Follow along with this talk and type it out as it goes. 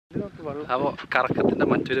അപ്പോൾ കറക്കത്തിൻ്റെ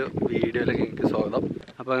മറ്റൊരു വീഡിയോയിലേക്ക് എനിക്ക് സ്വാഗതം.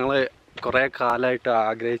 അപ്പോൾ ഞങ്ങൾ കുറേ കാലമായിട്ട്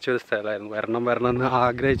ആഗ്രഹിച്ചൊരു സ്ഥലമായിരുന്നു, വരണം എന്ന്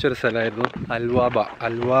ആഗ്രഹിച്ചൊരു സ്ഥലമായിരുന്നു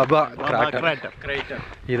വഹബ ക്രാറ്റർ.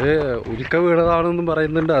 ഇത് ഉൽക്ക വീണതാണെന്നും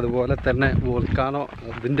പറയുന്നുണ്ട്, അതുപോലെ തന്നെ വോൾക്കാനോ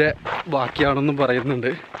അതിൻ്റെ ബാക്കിയാണെന്നും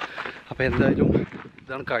പറയുന്നുണ്ട്. അപ്പോൾ എന്തായാലും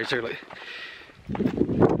ഇതാണ് കാഴ്ചകൾ.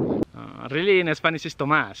 Really in Spanish is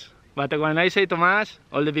Tomás, but when I say Tomás,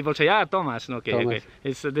 all the people say, ah, Thomas. Okay, Thomas. Okay.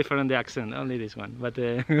 It's different the accent, only this one, but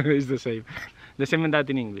it's the same. The same in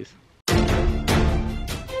that in English.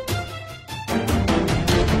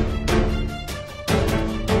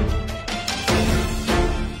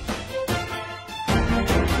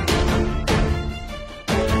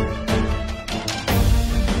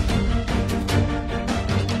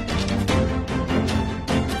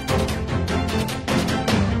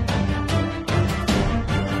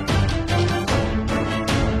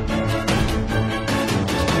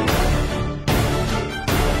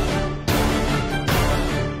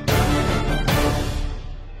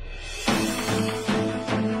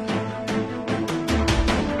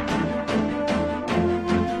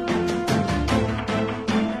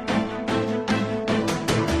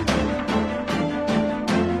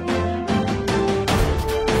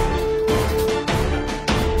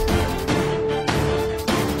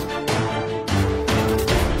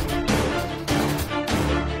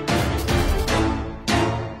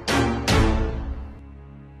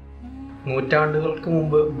 നൂറ്റാണ്ടുകൾക്ക്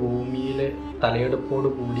മുമ്പ് ഭൂമിയിലെ തലയെടുപ്പോട്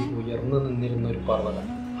കൂടി ഉയർന്നു നിന്നിരുന്ന ഒരു പർവ്വതം,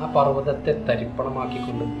 ആ പർവ്വതത്തെ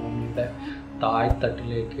തരിപ്പണമാക്കിക്കൊണ്ട് ഭൂമിയുടെ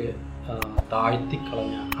താഴ്ത്തട്ടിലേക്ക്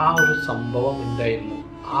താഴ്ത്തിക്കളഞ്ഞ ആ ഒരു സംഭവം എന്തായിരുന്നു?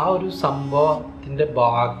 ആ ഒരു സംഭവത്തിൻ്റെ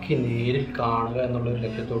ബാക്കി നേരിൽ കാണുക എന്നുള്ളൊരു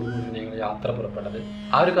ലക്ഷ്യത്തോടു കൂടി ഞങ്ങൾ യാത്ര പുറപ്പെട്ടത്.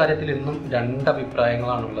 ആ ഒരു കാര്യത്തിൽ ഇന്നും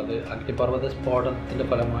രണ്ടഭിപ്രായങ്ങളാണുള്ളത്. അഗ്നിപർവ്വത സ്ഫോടനത്തിൻ്റെ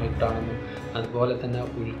ഫലമായിട്ടാണെന്നും അതുപോലെ തന്നെ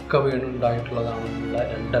ഉൽക്ക വീണുണ്ടായിട്ടുള്ളതാണെന്നുള്ള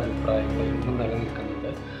രണ്ടഭിപ്രായങ്ങൾ ഇന്നും നിലനിൽക്കുന്നുണ്ട്.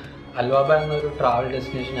 വഹബ എന്നൊരു ട്രാവൽ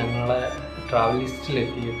ഡെസ്റ്റിനേഷൻ ഞങ്ങളെ ട്രാവൽ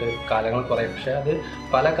ലിസ്റ്റിലെത്തിയിട്ട് കാലങ്ങൾ കുറേ, പക്ഷേ അത്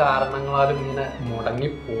പല കാരണങ്ങളാലും ഇങ്ങനെ മുടങ്ങി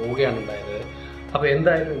പോവുകയാണ് ഉണ്ടായത്. അപ്പോൾ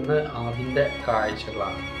എന്തായാലും ഇന്ന് അതിൻ്റെ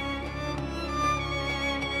കാഴ്ചകളാണ്.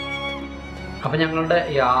 അപ്പം ഞങ്ങളുടെ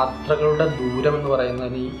യാത്രകളുടെ ദൂരം എന്ന്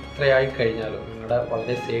പറയുന്നത് ഇത്രയായി കഴിഞ്ഞാലും ഞങ്ങളുടെ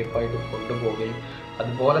വളരെ സേഫായിട്ട് കൊണ്ടുപോവുകയും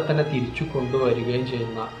അതുപോലെ തന്നെ തിരിച്ചു കൊണ്ടുവരികയും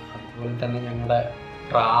ചെയ്യുന്ന, അതുപോലെ തന്നെ ഞങ്ങളുടെ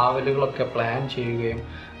ട്രാവലുകളൊക്കെ പ്ലാൻ ചെയ്യുകയും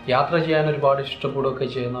യാത്ര ചെയ്യാൻ ഒരുപാട് ഇഷ്ടപ്പെടുകയൊക്കെ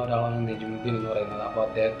ചെയ്യുന്ന ഒരാളാണ് നെജ്മുദ്ദീൻ എന്ന് പറയുന്നത്. അപ്പോൾ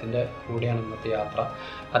അദ്ദേഹത്തിൻ്റെ കൂടെയാണ് ഇന്നത്തെ യാത്ര.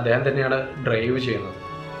 അദ്ദേഹം തന്നെയാണ് ഡ്രൈവ് ചെയ്യുന്നത്.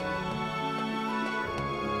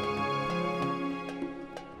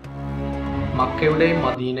 മക്കയുടെയും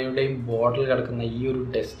മദീനയുടെയും ബോർഡറിൽ കിടക്കുന്ന ഈ ഒരു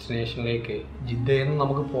ഡെസ്റ്റിനേഷനിലേക്ക് ജിദ്ദയിൽ നിന്ന്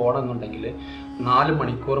നമുക്ക് പോകണമെന്നുണ്ടെങ്കിൽ 4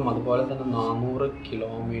 മണിക്കൂറും അതുപോലെ തന്നെ 400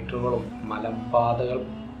 കിലോമീറ്ററുകളും മലമ്പാതകൾ,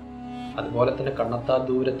 അതുപോലെ തന്നെ കണ്ണെത്താ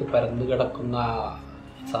ദൂരത്ത് പരന്നു കിടക്കുന്ന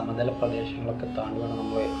സമതല പ്രദേശങ്ങളൊക്കെ താണ്ടി വേണം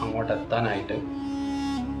നമ്മൾ അങ്ങോട്ട് എത്താനായിട്ട്.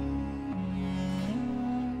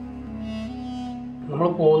 നമ്മൾ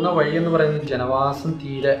പോകുന്ന വഴി എന്ന് പറയുന്നത് ജനവാസം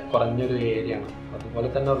തീരെ കുറഞ്ഞൊരു ഏരിയയാണ്. അതുപോലെ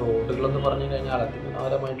തന്നെ റോഡുകളെന്ന് പറഞ്ഞു കഴിഞ്ഞാൽ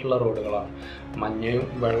അതിമനോഹരമായിട്ടുള്ള റോഡുകളാണ്. മഞ്ഞയും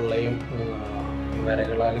വെള്ളയും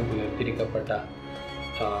വരകളാലും വേർതിരിക്കപ്പെട്ട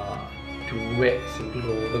 2 വേ സിംഗിൾ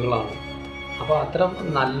റോഡുകളാണ്. അപ്പോൾ അത്തരം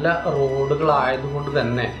നല്ല റോഡുകളായതുകൊണ്ട്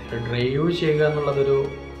തന്നെ ഡ്രൈവ് ചെയ്യുക എന്നുള്ളതൊരു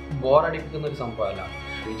ബോറടിപ്പിക്കുന്ന ഒരു സംഭവമല്ല.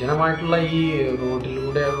 വിജനമായിട്ടുള്ള ഈ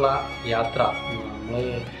റോഡിലൂടെയുള്ള യാത്ര, നമ്മൾ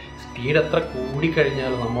സ്പീഡ് എത്ര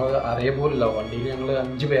കൂടിക്കഴിഞ്ഞാലും നമ്മൾ അറിയ പോലില്ല. വണ്ടിയിൽ ഞങ്ങൾ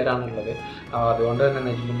 5 പേരാണുള്ളത്. അതുകൊണ്ട് തന്നെ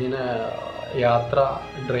നെജ്മുദ്ദീനെ യാത്ര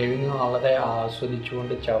ഡ്രൈവിങ് വളരെ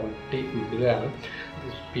ആസ്വദിച്ചുകൊണ്ട് ചവിട്ടി വിടുകയാണ്.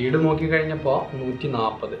 സ്പീഡ് നോക്കിക്കഴിഞ്ഞപ്പോൾ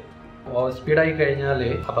 140. ഓവർ സ്പീഡായി കഴിഞ്ഞാൽ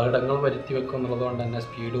അപകടങ്ങൾ വരുത്തി വെക്കും എന്നുള്ളതുകൊണ്ട് തന്നെ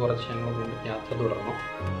സ്പീഡ് കുറച്ച് ഞങ്ങൾ യാത്ര തുടർന്നു.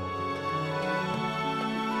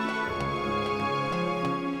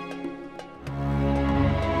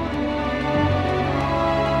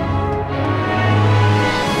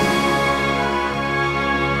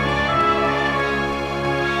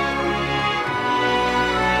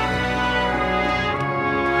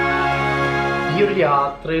 ഈ ഒരു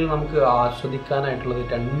യാത്രയിൽ നമുക്ക് ആസ്വദിക്കാനായിട്ടുള്ളത്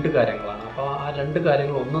 2 കാര്യങ്ങളാണ്. അപ്പോൾ ആ 2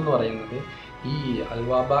 കാര്യങ്ങൾ ഒന്നെന്ന് പറയുന്നത് ഈ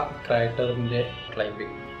വഹബ ക്രാറ്ററിൻ്റെ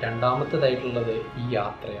ക്ലൈംബിങ്, രണ്ടാമത്തേതായിട്ടുള്ളത് ഈ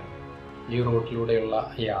യാത്രയാണ്, ഈ റൂട്ടിലൂടെയുള്ള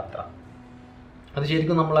യാത്ര. അത്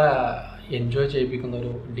ശരിക്കും നമ്മളെ എൻജോയ് ചെയ്യിപ്പിക്കുന്ന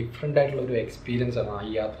ഒരു ഡിഫറെൻ്റ് ആയിട്ടുള്ളൊരു എക്സ്പീരിയൻസ് ആണ്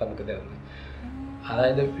ഈ യാത്ര നമുക്ക് തരുന്നത്.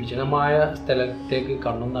 അതായത് വിജനമായ സ്ഥലത്തേക്ക്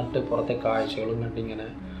കണ്ണും നട്ട് പുറത്തെ കാഴ്ചകളും കണ്ടിങ്ങനെ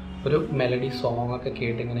ഒരു മെലഡി സോങ്ങൊക്കെ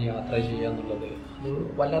കേട്ടിങ്ങനെ യാത്ര ചെയ്യുക എന്നുള്ളത് അത്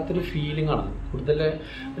വല്ലാത്തൊരു ഫീലിംഗ് ആണ്. കൂടുതൽ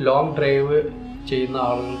ലോങ് ഡ്രൈവ് ചെയ്യുന്ന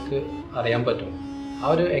ആളുകൾക്ക് അറിയാൻ പറ്റും.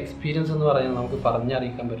 ആ ഒരു എക്സ്പീരിയൻസ് എന്ന് പറയുന്നത് നമുക്ക്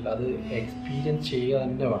പറഞ്ഞറിയിക്കാൻ പറ്റില്ല. അത് എക്സ്പീരിയൻസ് ചെയ്യുക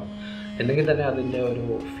തന്നെ വേണം, എന്നെങ്കിൽ തന്നെ അതിൻ്റെ ഒരു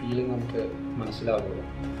ഫീലിംഗ് നമുക്ക് മനസ്സിലാവുള്ളൂ.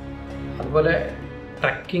 അതുപോലെ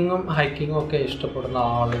ട്രക്കിങ്ങും ഹൈക്കിങ്ങും ഒക്കെ ഇഷ്ടപ്പെടുന്ന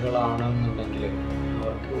ആളുകളാണെന്നുണ്ടെങ്കിൽ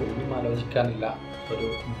അവർക്ക് ഒന്നും ആലോചിക്കാനില്ല. ഒരു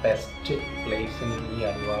ബെസ്റ്റ് പ്ലേസിന് ഈ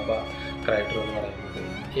അൽവാബ ക്രൈറ്റർ എന്ന് പറയുന്നത്.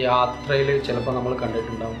 ഈ യാത്രയിൽ ചിലപ്പോൾ നമ്മൾ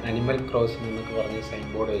കണ്ടിട്ടുണ്ടാകും അനിമൽ ക്രോസിംഗ് എന്നൊക്കെ പറഞ്ഞ് സൈൻ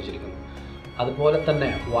ബോർഡ് വെച്ചിരിക്കുന്നു. അതുപോലെ തന്നെ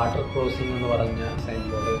വാട്ടർ ക്രോസിംഗ് എന്ന് പറഞ്ഞ സൈൻ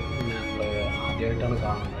ബോർഡ് നമ്മൾ ആദ്യമായിട്ടാണ്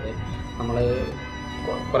കാണുന്നത്. നമ്മൾ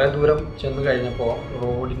കുറേ ദൂരം ചെന്ന് കഴിഞ്ഞപ്പോൾ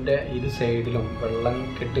റോഡിൻ്റെ ഇരു സൈഡിലും വെള്ളം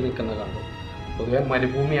കെട്ടി നിൽക്കുന്നത് കണ്ടു. പൊതുവെ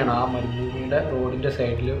മരുഭൂമിയാണ്, ആ മരുഭൂമിയുടെ റോഡിൻ്റെ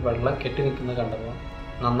സൈഡിൽ വെള്ളം കെട്ടി നിൽക്കുന്നത് കണ്ടപ്പോൾ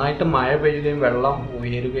നന്നായിട്ട് മഴ പെയ്യുകയും വെള്ളം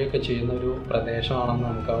ഉയരുകയൊക്കെ ചെയ്യുന്ന ഒരു പ്രദേശമാണെന്ന്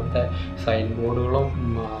നമുക്ക് അവിടുത്തെ സൈൻ ബോർഡുകളും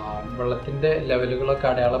വെള്ളത്തിൻ്റെ ലെവലുകളൊക്കെ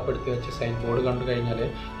അടയാളപ്പെടുത്തി വെച്ച് സൈൻ ബോർഡ് കണ്ടു കഴിഞ്ഞാൽ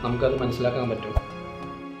നമുക്കത് മനസ്സിലാക്കാൻ പറ്റും.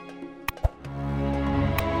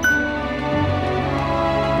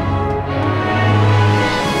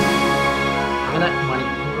 അങ്ങനെ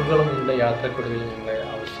മണിക്കൂറുകൾ നീണ്ട യാത്രക്കൊടുവിൽ ഞങ്ങൾ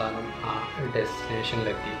അവസാനം ആ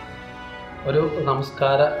ഡെസ്റ്റിനേഷനിലെത്തി. ഒരു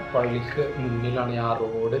നമസ്കാര പള്ളിക്ക് മുന്നിലാണ് ആ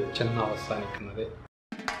റോഡ് ചെന്ന് അവസാനിക്കുന്നത്.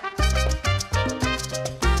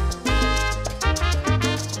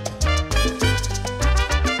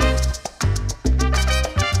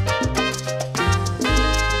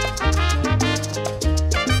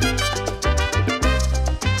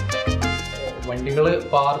 വണ്ടികൾ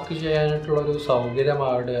പാർക്ക് ചെയ്യാനായിട്ടുള്ളൊരു സൗകര്യം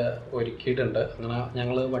അവിടെ ഒരുക്കിയിട്ടുണ്ട്. അങ്ങനെ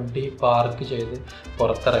ഞങ്ങൾ വണ്ടി പാർക്ക് ചെയ്ത്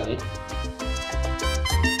പുറത്തിറങ്ങി.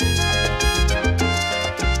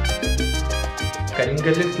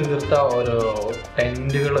 കരിങ്കല്ലിൽ തീർത്ത ഓരോ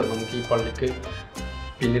ടെൻറ്റുകൾ നമുക്ക് ഈ പള്ളിക്ക്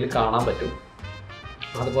പിന്നിൽ കാണാൻ പറ്റും.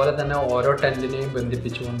 അതുപോലെ തന്നെ ഓരോ ടെൻറ്റിനെയും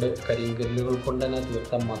ബന്ധിപ്പിച്ചുകൊണ്ട് കരിങ്കല്ലുകൾ കൊണ്ട് തന്നെ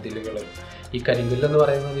തീർത്ത മതിലുകൾ. ഈ കരിങ്കല്ലെന്ന്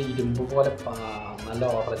പറയുന്നത് ഇരുമ്പ് പോലെ, നല്ല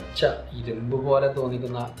ഉറച്ച ഇരുമ്പ് പോലെ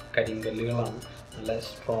തോന്നിക്കുന്ന കരിങ്കല്ലുകളാണ്. നല്ല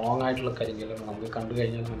സ്ട്രോങ് ആയിട്ടുള്ള കരിങ്കല്ലുകൾ നമുക്ക് കണ്ടു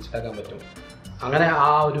കഴിഞ്ഞാൽ മനസ്സിലാക്കാൻ പറ്റും. അങ്ങനെ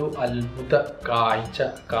ആ ഒരു അത്ഭുത കാഴ്ച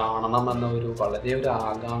കാണണമെന്ന വളരെ ഒരു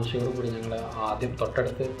ആകാംക്ഷയോട് കൂടി ഞങ്ങൾ ആദ്യം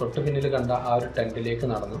തൊട്ട് പിന്നിൽ കണ്ട ആ ഒരു ടെൻറ്റിലേക്ക്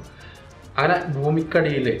നടന്നു. അങ്ങനെ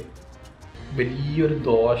ഭൂമിക്കടിയിൽ വലിയൊരു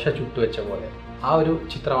ദോശ ചുട്ടുവെച്ച പോലെ ആ ഒരു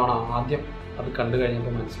ചിത്രമാണ് ആദ്യം അത് കണ്ടു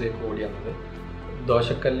കഴിഞ്ഞപ്പോൾ മനസ്സിലേക്ക് ഓടി വന്നത്.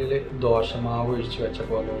 ദോശക്കല്ലിൽ ദോശമാവ് ഒഴിച്ചു വെച്ച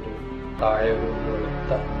പോലെ ഒരു താഴെ ഒരു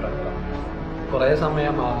വെളുത്ത പ്രകടനം. കുറേ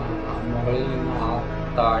സമയം മുകളിൽ നിന്ന് ആ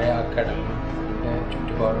താഴെ ആ കിടങ്ങ് അതിൻ്റെ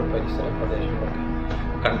ചുറ്റുപാട് പരിസര പ്രദേശങ്ങളൊക്കെ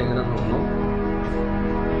കണ്ടിങ്ങനെ നിന്നു.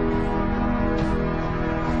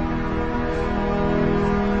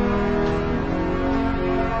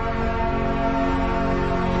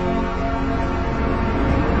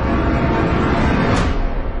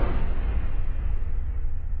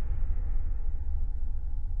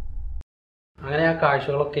 അങ്ങനെ ആ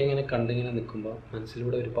കാഴ്ചകളൊക്കെ ഇങ്ങനെ കണ്ടിങ്ങനെ നിൽക്കുമ്പോൾ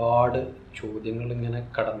മനസ്സിലൂടെ ഒരുപാട് ചോദ്യങ്ങൾ ഇങ്ങനെ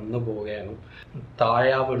കടന്നു പോവുകയാണ്.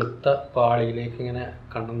 താഴെ ആ വെളുത്ത പാളിയിലേക്ക് ഇങ്ങനെ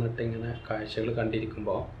കണ്ണുനട്ട് ഇങ്ങനെ കാഴ്ചകൾ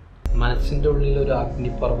കണ്ടിരിക്കുമ്പോൾ മനസ്സിൻ്റെ ഉള്ളിൽ ഒരു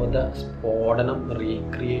അഗ്നിപർവ്വത സ്ഫോടനം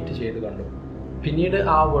റീക്രിയേറ്റ് ചെയ്ത് കണ്ടു. പിന്നീട്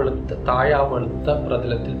താഴെ ആ വെളുത്ത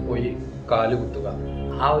പ്രതലത്തിൽ പോയി കാലുകുത്തുക.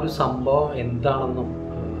 ആ ഒരു സംഭവം എന്താണെന്നും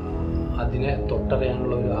അതിനെ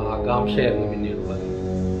തൊട്ടറിയാനുള്ള ഒരു ആകാംക്ഷയായിരുന്നു പിന്നീടുള്ളത്.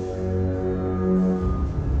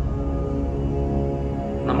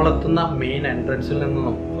 നമ്മളെത്തുന്ന മെയിൻ എൻട്രൻസിൽ നിന്നും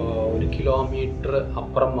 1 കിലോമീറ്റർ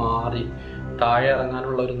അപ്പുറം മാറി താഴെ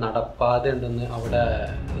ഇറങ്ങാനുള്ള ഒരു നടപ്പാത ഉണ്ടെന്ന് അവിടെ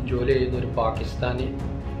ജോലി ചെയ്യുന്ന ഒരു പാകിസ്ഥാനി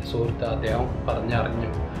സുഹൃത്ത് അദ്ദേഹം പറഞ്ഞറിഞ്ഞു.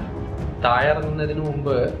 താഴെ ഇറങ്ങുന്നതിന്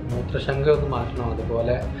മുമ്പ് മൂത്രശങ്ക ഒന്ന് മാറ്റണം.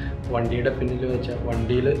 അതുപോലെ വണ്ടിയുടെ പിന്നിൽ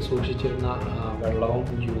വണ്ടിയിൽ സൂക്ഷിച്ചിരുന്ന വെള്ളവും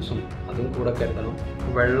ജ്യൂസും അതും കൂടെ കരുതണം.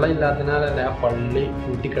 വെള്ളം ഇല്ലാത്തതിനാൽ തന്നെ ആ പള്ളി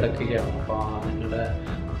കൂട്ടിക്കിടക്കുകയാണ്. അപ്പോൾ ഞങ്ങളുടെ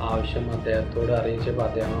ആവശ്യം അദ്ദേഹത്തോട് അറിയിച്ചപ്പോൾ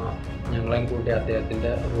അദ്ദേഹം ഞങ്ങളെയും കൂട്ടി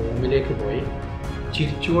അദ്ദേഹത്തിൻ്റെ റൂമിലേക്ക് പോയി.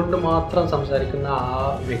 ചിരിച്ചുകൊണ്ട് മാത്രം സംസാരിക്കുന്ന ആ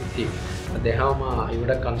വ്യക്തി, അദ്ദേഹം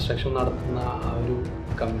ഇവിടെ കൺസ്ട്രക്ഷൻ നടത്തുന്ന ആ ഒരു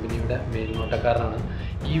കമ്പനിയുടെ മേൽനോട്ടക്കാരനാണ്.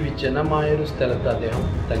 ഈ വിജനമായൊരു സ്ഥലത്ത് അദ്ദേഹം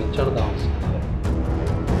തനിച്ചാണ് താമസിക്കുന്നത്.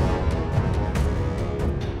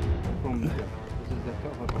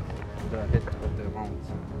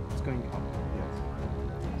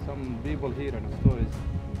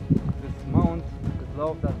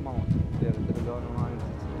 Love that mount. There is a lot of lines.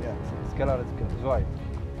 Yeah, scalar is white.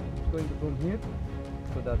 It's going from here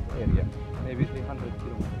to that area, maybe 300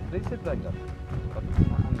 kilometers. They sit like that. But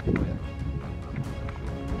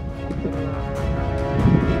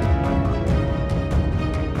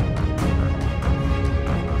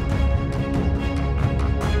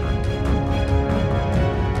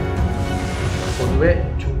പൊതുവെ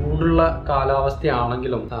ചൂടുള്ള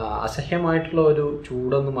കാലാവസ്ഥയാണെങ്കിലും അസഹ്യമായിട്ടുള്ള ഒരു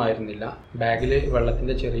ചൂടൊന്നും ആയിരുന്നില്ല. ബാഗിൽ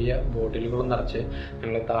വെള്ളത്തിൻ്റെ ചെറിയ ബോട്ടിലുകളും നിറച്ച്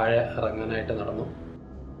ഞങ്ങൾ താഴെ ഇറങ്ങാനായിട്ട് നടന്നു.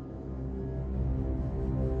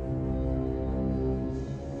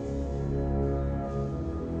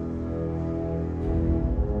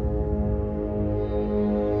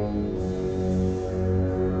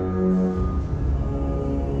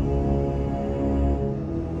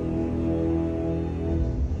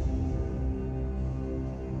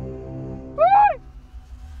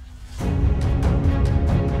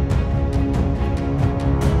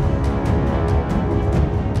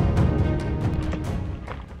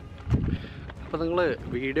 നിങ്ങൾ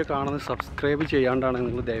വീഡിയോ കാണുന്നത് സബ്സ്ക്രൈബ് ചെയ്യാണ്ടാണ്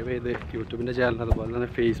നിങ്ങൾ ദയവേത് യൂട്യൂബിൻ്റെ ചാനൽ അതുപോലെ തന്നെ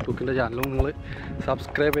ഫേസ്ബുക്കിൻ്റെ ചാനലും നിങ്ങൾ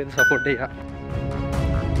സബ്സ്ക്രൈബ് ചെയ്ത് സപ്പോർട്ട് ചെയ്യുക.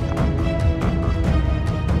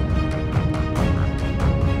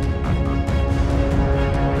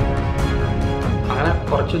 അങ്ങനെ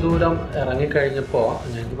കുറച്ച് ദൂരം ഇറങ്ങിക്കഴിഞ്ഞപ്പോൾ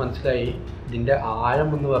ഞങ്ങൾക്ക് മനസ്സിലായി ഇതിൻ്റെ ആഴം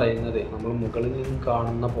എന്ന് പറയുന്നത് നമ്മൾ മുകളിൽ നിന്നും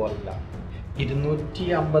കാണുന്ന പോലല്ല.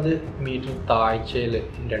 250 മീറ്റർ താഴ്ചയിൽ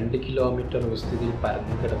 2 കിലോമീറ്റർ വിസ്തൃതിയിൽ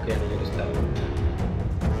പരന്നു കിടക്കുകയാണ് ഈ ഒരു സ്ഥലം.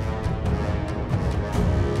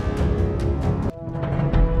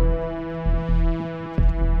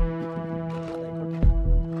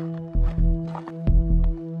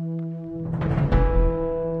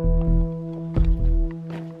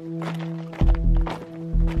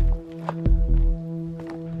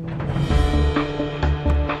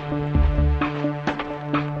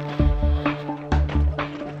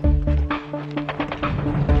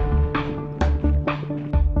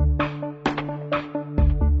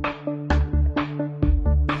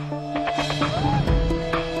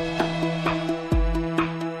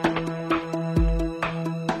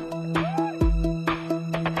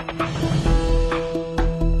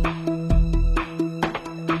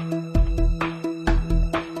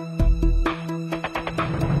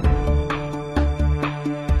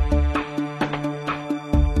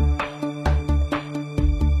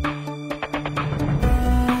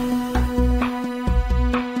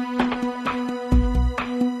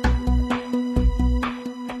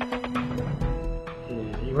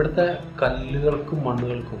 ഇവിടുത്തെ കല്ലുകൾക്കും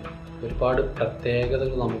മണ്ണുകൾക്കും ഒരുപാട്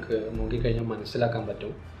പ്രത്യേകതകൾ നമുക്ക് നോക്കിക്കഴിഞ്ഞാൽ മനസ്സിലാക്കാൻ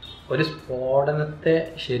പറ്റും. ഒരു സ്ഫോടനത്തെ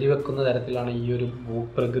ശരിവെക്കുന്ന തരത്തിലാണ് ഈ ഒരു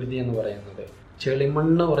ഭൂപ്രകൃതി എന്ന് പറയുന്നത്.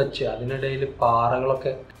 ചെളിമണ്ണ് ഉറച്ച് അതിനിടയിൽ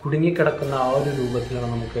പാറകളൊക്കെ കുടുങ്ങിക്കിടക്കുന്ന ആ ഒരു രൂപത്തിലാണ്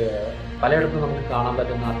നമുക്ക് പലയിടത്തും നമുക്ക് കാണാൻ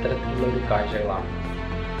പറ്റുന്ന അത്തരത്തിലുള്ള ഒരു കാഴ്ചകളാണ്.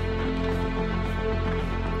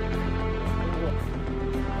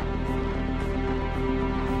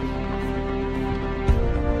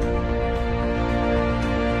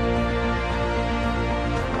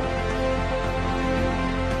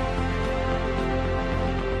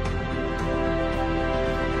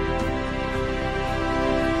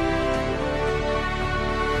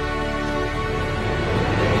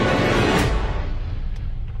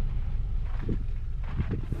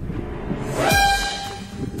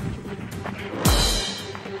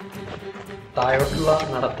 താഴോട്ടുള്ള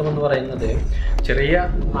നടത്തമെന്ന് പറയുന്നത് ചെറിയ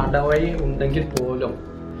നടവഴി ഉണ്ടെങ്കിൽ പോലും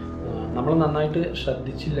നമ്മൾ നന്നായിട്ട്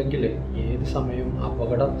ശ്രദ്ധിച്ചില്ലെങ്കിൽ ഏത് സമയവും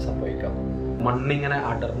അപകടം സംഭവിക്കാം. മണ്ണിങ്ങനെ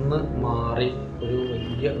അടർന്ന് മാറി ഒരു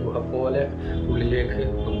വലിയ ഗുഹ പോലെ ഉള്ളിലേക്ക്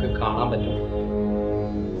നമുക്ക് കാണാൻ പറ്റും.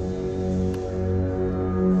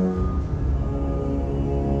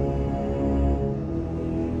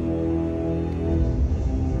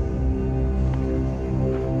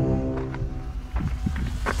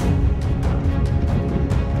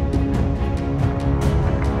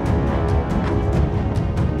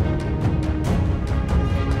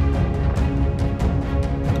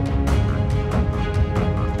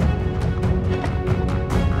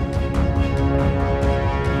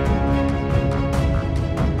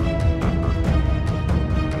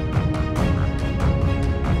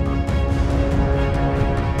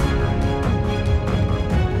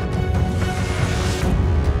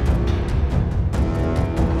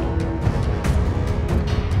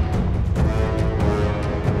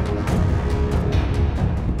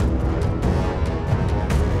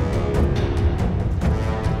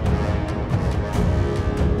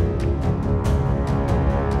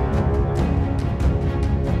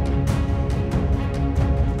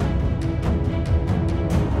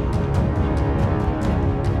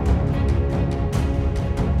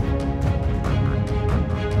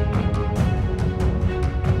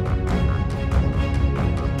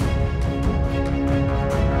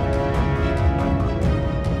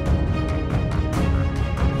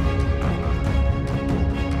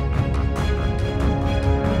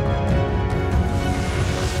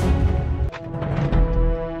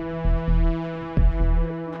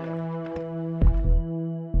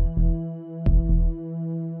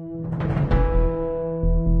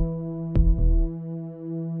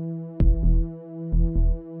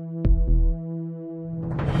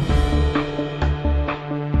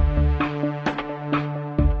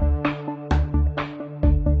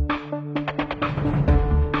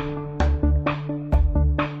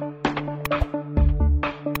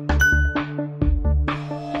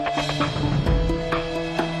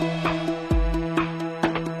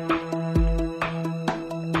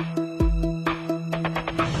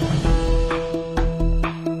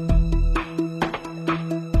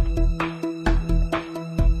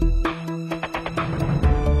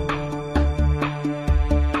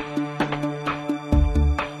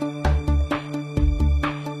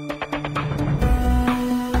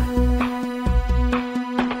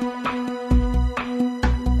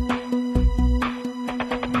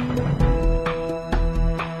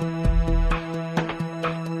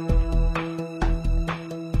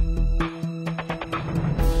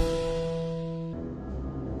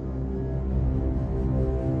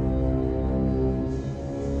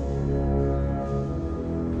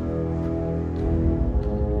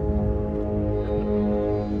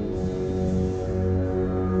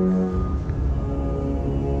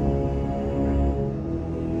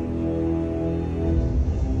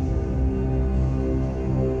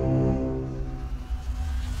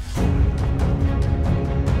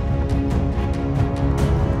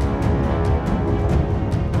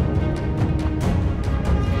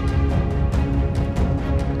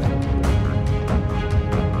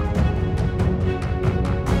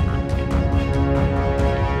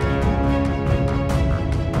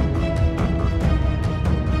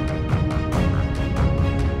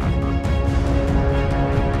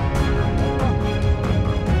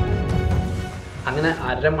 അങ്ങനെ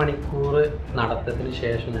അരമണിക്കൂർ നടത്തത്തിന്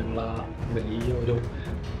ശേഷം ഞങ്ങൾ ആ വലിയൊരു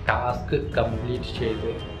ടാസ്ക് കംപ്ലീറ്റ് ചെയ്ത്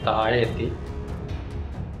താഴെ എത്തി.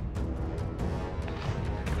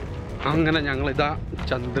 അങ്ങനെ ഞങ്ങളിതാ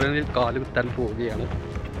ചന്ദ്രനിൽ കാലുകുത്താൻ പോവുകയാണ്.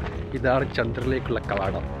 ഇതാണ് ചന്ദ്രനിലേക്കുള്ള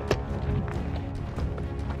കവാടം.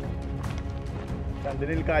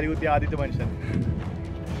 ചന്ദ്രനിൽ കാലുകുത്തിയ ആദ്യത്തെ മനുഷ്യൻ.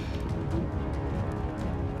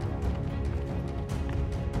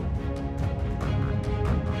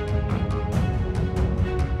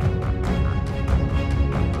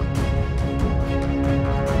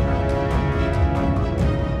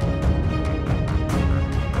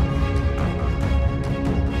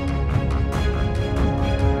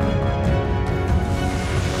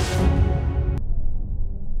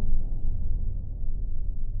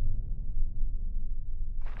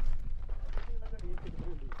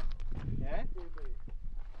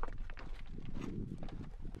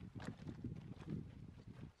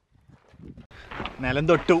 നിലം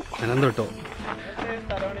തൊട്ടു.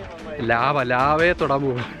 ലാവയെ തൊടാൻ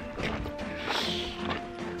പോകും.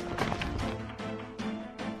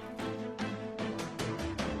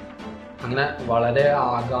 അങ്ങനെ വളരെ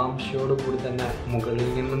ആകാംക്ഷയോട് കൂടി തന്നെ മുകളിൽ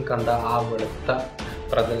നിന്നും കണ്ട ആ വെളുത്ത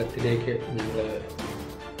പ്രതലത്തിലേക്ക് ഞങ്ങൾ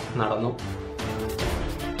നടന്നു.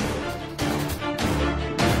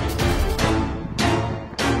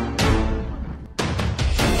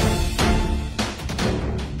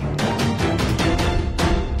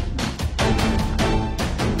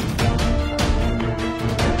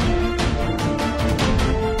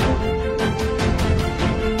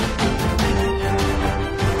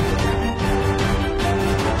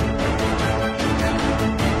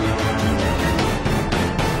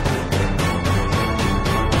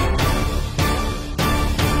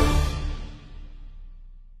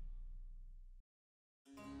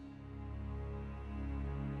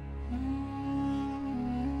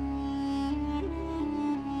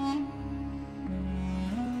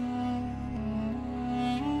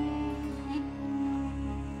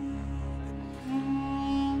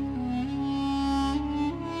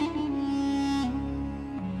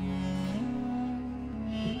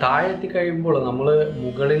 താഴെ എത്തിക്കഴിയുമ്പോൾ നമ്മൾ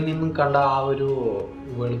മുകളിൽ നിന്നും കണ്ട ആ ഒരു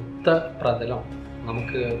വെളുത്ത പ്രതലം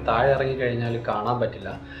നമുക്ക് താഴെ ഇറങ്ങിക്കഴിഞ്ഞാൽ കാണാൻ പറ്റില്ല.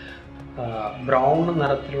 ബ്രൗൺ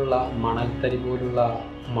നിറത്തിലുള്ള മണൽത്തരി പോലുള്ള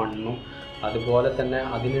മണ്ണും അതുപോലെ തന്നെ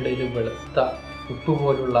അതിനിടയിൽ വെളുത്ത ഉപ്പ്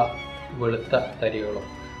പോലുള്ള വെളുത്ത തരികളും.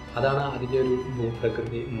 അതാണ് അതിൻ്റെ ഒരു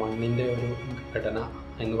ഭൂപ്രകൃതി, മണ്ണിൻ്റെ ഒരു ഘടന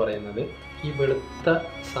എന്ന് പറയുന്നത്. ഈ വെളുത്ത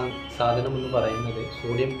സാധനം എന്ന് പറയുന്നത്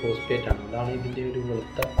സോഡിയം ഫോസ്ഫേറ്റ് ആണ്. അതാണ് ഇതിൻ്റെ ഒരു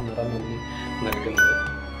വെളുത്ത നിറം നൽകുന്നത്.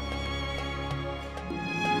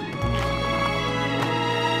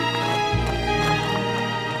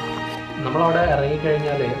 നമ്മളവിടെ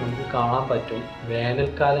ഇറങ്ങിക്കഴിഞ്ഞാൽ നമുക്ക് കാണാൻ പറ്റും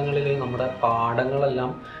വേനൽക്കാലങ്ങളിൽ നമ്മുടെ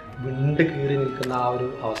പാടങ്ങളെല്ലാം വിണ്ട് കീറി നിൽക്കുന്ന ആ ഒരു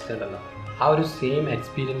അവസ്ഥ ഉണ്ടല്ലോ. ആ ഒരു സെയിം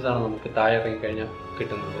എക്സ്പീരിയൻസ് ആണ് നമുക്ക് താഴെ ഇറങ്ങിക്കഴിഞ്ഞാൽ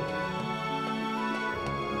കിട്ടുന്നത്.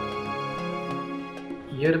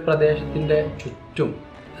 ഈ ഒരു പ്രദേശത്തിൻ്റെ ചുറ്റും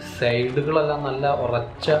സൈഡുകളെല്ലാം നല്ല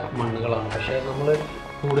ഉറച്ച മണ്ണുകളാണ്. പക്ഷേ നമ്മൾ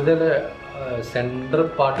കൂടുതൽ സെൻട്രൽ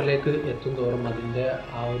പാർട്ടിലേക്ക് എത്തും തോറും അതിൻ്റെ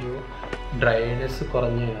ആ ഒരു ഡ്രൈനെസ്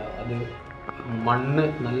കുറഞ്ഞ് അത് മണ്ണ്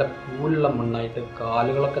നല്ല പൂലുള്ള മണ്ണായിട്ട്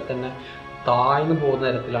കാലുകളൊക്കെ തന്നെ താഴ്ന്നു പോകുന്ന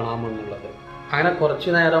തരത്തിലാണ് ആ മണ്ണുള്ളത്. അങ്ങനെ കുറച്ചു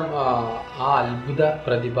നേരം ആ അത്ഭുത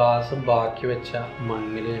പ്രതിഭാസം ബാക്കി വെച്ച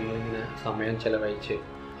മണ്ണിൽ ഞങ്ങളിങ്ങനെ സമയം ചെലവഴിച്ച്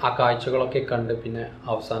ആ കാഴ്ചകളൊക്കെ കണ്ട് പിന്നെ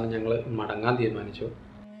അവസാനം ഞങ്ങൾ മടങ്ങാൻ തീരുമാനിച്ചു.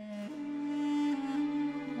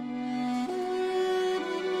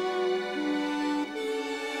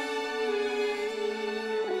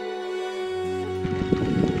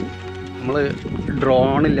 നമ്മൾ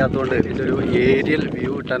ഡ്രോൺ ഇല്ലാത്തതുകൊണ്ട് ഇതിൻ്റെ ഒരു ഏരിയൽ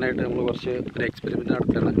വ്യൂ കിട്ടാനായിട്ട് നമ്മൾ കുറച്ച് ഒരു എക്സ്പെരിമെൻറ്റ്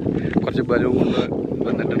നടത്തുകയാണ്. കുറച്ച് ബലൂൺ കൊണ്ട്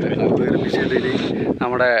വന്നിട്ടുണ്ട്. വേർപ്പിച്ചിട്ട്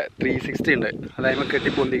നമ്മുടെ 360 ഉണ്ട്, അതായത്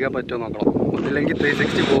കെട്ടി പൊന്തിക്കാൻ പറ്റുമോ നോക്കണം. ഒന്നില്ലെങ്കിൽ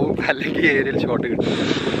 360 പോകും, അല്ലെങ്കിൽ ഏരിയൽ ഷോട്ട് കിട്ടും.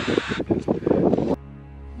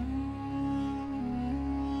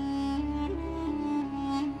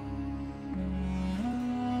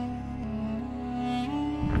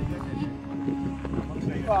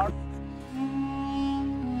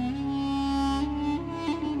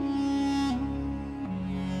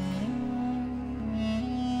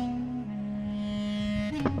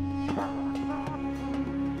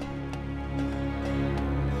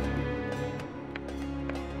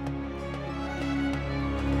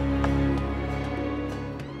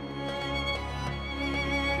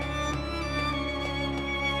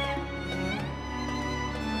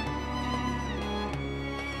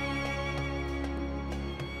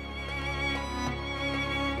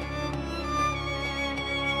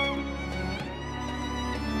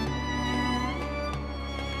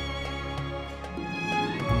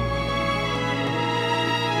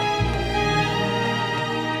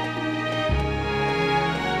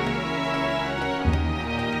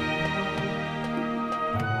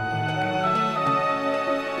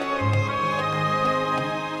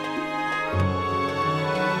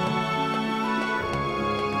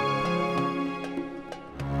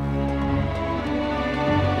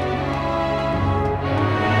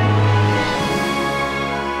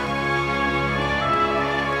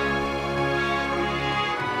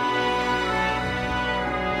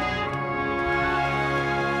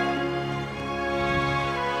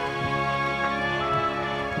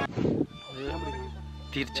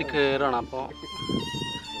 തിരിച്ച് കയറാണ്. അപ്പോൾ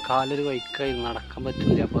കാലൊരു വൈക്കായി നടക്കാൻ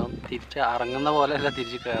പറ്റില്ല. അപ്പം തിരിച്ച് ഇറങ്ങുന്ന പോലെയല്ല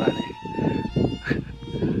തിരിച്ച് കയറാൻ,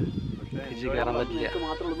 തിരിച്ച് കയറാൻ പറ്റില്ല.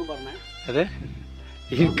 അതെ,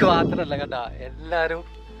 എനിക്ക് മാത്രമല്ല കേട്ടാ, എല്ലാവരും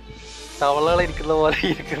തവളകളിരിക്കുന്ന പോലെ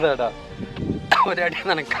ഇരിക്കുന്നതാ. ഒരടി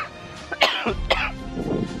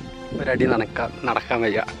നടക്കാൻ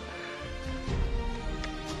വയ്യ.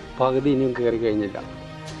 പകുതി ഇനിയും കയറി കഴിഞ്ഞില്ല.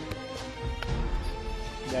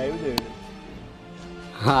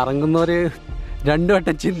 ഇറങ്ങുന്നവര് 2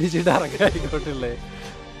 വട്ടം ചിന്തിച്ചിട്ട് ഇറങ്ങായിക്കോട്ടുള്ളേ.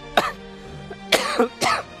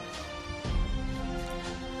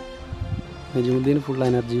 നജീമുദ്ദീൻ ഫുൾ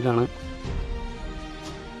എനർജിയിലാണ്.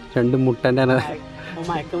 2 മുട്ടൻ്റെ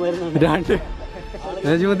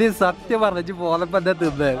നജീമുദ്ദീൻ സത്യം പറഞ്ഞു പോലപ്പോ എന്താ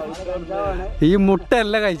തിന്നേ? ഈ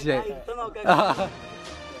മുട്ടല്ല കഴിച്ചേ.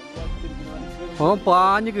 ഓൻ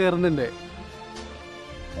പാഞ്ഞ് കേറുന്നുണ്ട്.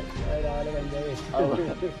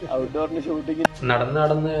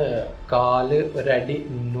 നടന്ന് കാല് ഒരടി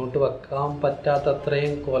മുന്നോട്ട് വെക്കാൻ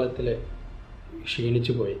പറ്റാത്തത്രയും കോലത്തില്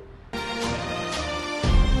ക്ഷീണിച്ചു പോയി.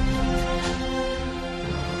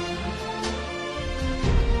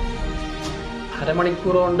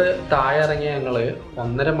 അരമണിക്കൂർ കൊണ്ട് താഴെ ഇറങ്ങിയ ഞങ്ങള്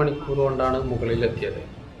 1.5 മണിക്കൂർ കൊണ്ടാണ് മുകളിലെത്തിയത്.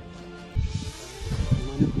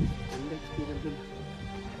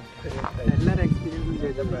 എല്ലാവരും എക്സ്പീരിയൻസും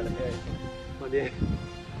ചെയ്തപ്പോഴാണ് മതിയായി.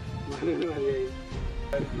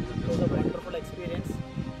 Wonderful experience.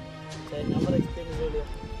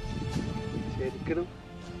 ശരിക്കും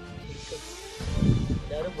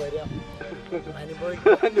എല്ലാവരും വരാം,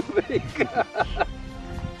 അനുഭവിക്കാം.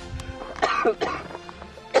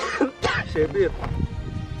 ഷെബീർ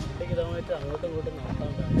 2 കിലോമീറ്റർ അങ്ങോട്ടും ഇങ്ങോട്ടും നടത്താൻ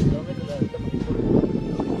 2 കിലോമീറ്റർ 2 മണിക്കൂർ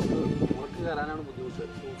അങ്ങോട്ട് കയറാനാണ് ബുദ്ധിമുട്ട്.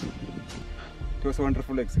 It was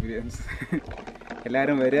wonderful experience.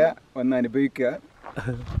 എല്ലാവരും വരിക, വന്ന് അനുഭവിക്കുക.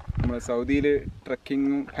 നമ്മൾ സൗദിയിൽ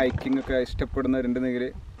ട്രക്കിങ്ങും ഹൈക്കിങ്ങും ഒക്കെ ഇഷ്ടപ്പെടുന്നവരുണ്ടെങ്കിൽ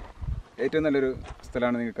ഏറ്റവും നല്ലൊരു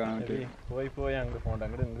സ്ഥലമാണ് നിങ്ങൾക്ക് കാണാൻ പറ്റുക.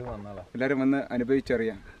 എല്ലാവരും വന്ന്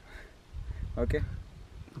അനുഭവിച്ചറിയാം. ഓക്കെ,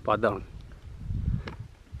 അപ്പോൾ അതാണ്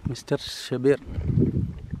മിസ്റ്റർ ഷബീർ.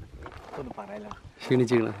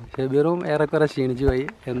 ക്ഷീണിച്ചിരിക്കണം. ഷബീറും ഏറെക്കുറെ ക്ഷീണിച്ചു പോയി,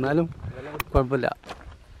 എന്നാലും കുഴപ്പമില്ല.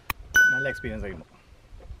 നല്ല എക്സ്പീരിയൻസ് ആയിരുന്നു.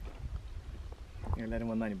 എല്ലാവരും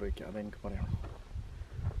വന്ന് അനുഭവിക്കുക, അതെനിക്ക് പറയണം.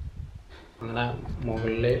 അങ്ങനെ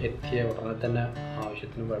മുകളിൽ എത്തിയ ഉടനെ തന്നെ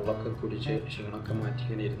ആവശ്യത്തിന് വെള്ളമൊക്കെ കുടിച്ച് ക്ഷീണമൊക്കെ മാറ്റി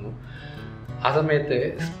ഇങ്ങനെ ഇരുന്നു. ആ സമയത്ത്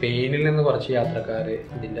സ്പെയിനിൽ നിന്ന് കുറച്ച് യാത്രക്കാർ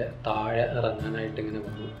ഇതിൻ്റെ താഴെ ഇറങ്ങാനായിട്ട് ഇങ്ങനെ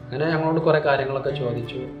വന്നു. അങ്ങനെ ഞങ്ങളോട് കുറേ കാര്യങ്ങളൊക്കെ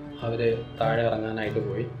ചോദിച്ചു. അവർ താഴെ ഇറങ്ങാനായിട്ട്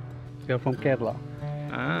പോയി. From Kerala,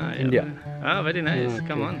 India. Very nice. Okay.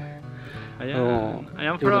 Come on. I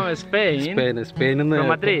am from Spain. Spain from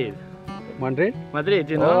Madrid. Madrid,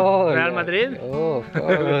 you know? Real Madrid.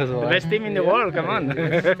 The best team in the world. Come on.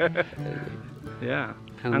 Yeah.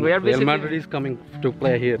 And we are visiting. Real Madrid is coming to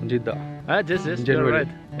play here in Jeddah. Yes, you're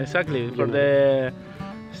right. Exactly, for the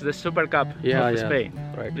Super Cup of Spain.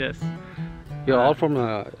 Right. Yes. You're all from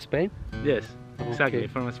Spain? Yes. Exactly,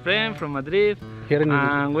 from Spain, from Madrid,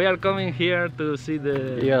 and we are coming here to see the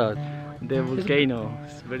volcano.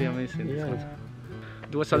 It's very amazing.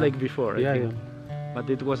 It was a lake before, I think. But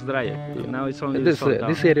it was dry. Now it's only this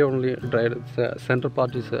area only dry. The central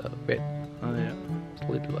part is wet. Oh yeah, it's a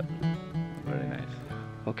little wet. Very nice.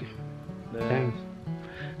 Okay, thanks.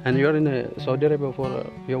 And you're in Saudi Arabia for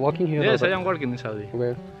you're working here? Yes, I am working in Saudi.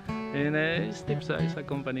 Where? In Stipsa, it's a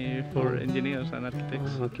company for engineers and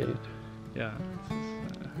architects. Okay. Yeah, it's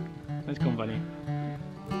nice company.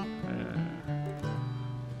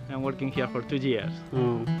 I'm working here for 2 years.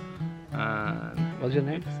 What's your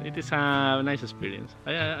name? It is a nice experience.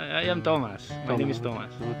 I am Thomas. My name is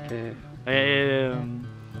Thomas. Okay.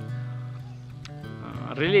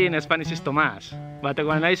 Really, in Spanish is Tomás. But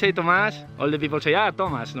when I say Tomás, all the people say,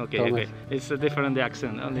 Thomas. Okay, Thomas. okay. It's different the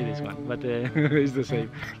accent, only this one. But it's the same.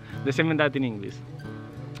 The same in that in English.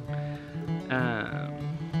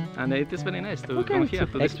 And it is very nice to come here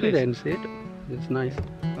to this place. Experience it. It's nice.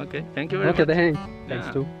 Okay, thank you very much. Okay, thanks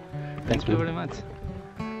too. Thank you very much.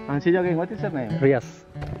 And see you again. What is your name? Riyas.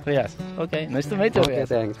 Riyas. Okay, nice to meet you. Okay,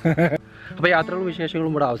 thanks. അപ്പോൾ യാത്രകളും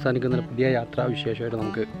വിശേഷങ്ങളും ഇവിടെ അവസാനിക്കുന്ന പുതിയ യാത്രാ വിശേഷമായിട്ട്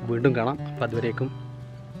നമുക്ക് വീണ്ടും കാണാം. അപ്പോൾ അതുവരേക്കും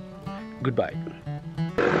ഗുഡ് ബൈ.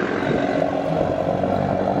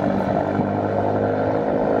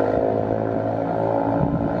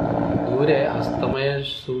 ദൂരെ അസ്തമയ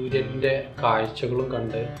സൂര്യൻ്റെ കാഴ്ചകളും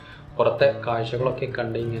കണ്ട് പുറത്തെ കാഴ്ചകളൊക്കെ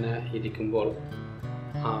കണ്ട് ഇങ്ങനെ ഇരിക്കുമ്പോൾ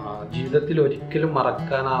ജീവിതത്തിൽ ഒരിക്കലും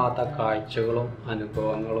മറക്കാനാവാത്ത കാഴ്ചകളും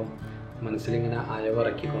അനുഭവങ്ങളും മനസ്സിലിങ്ങനെ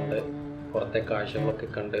അയവിറക്കിക്കൊണ്ട് പുറത്തെ കാഴ്ചകളൊക്കെ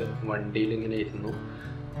കണ്ട് വണ്ടിയിലിങ്ങനെ ഇരുന്നു.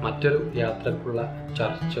 മറ്റൊരു യാത്രക്കുള്ള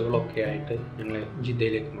ചർച്ചകളൊക്കെ ആയിട്ട് ഞങ്ങൾ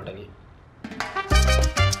ജിദ്ദയിലേക്ക് മടങ്ങി.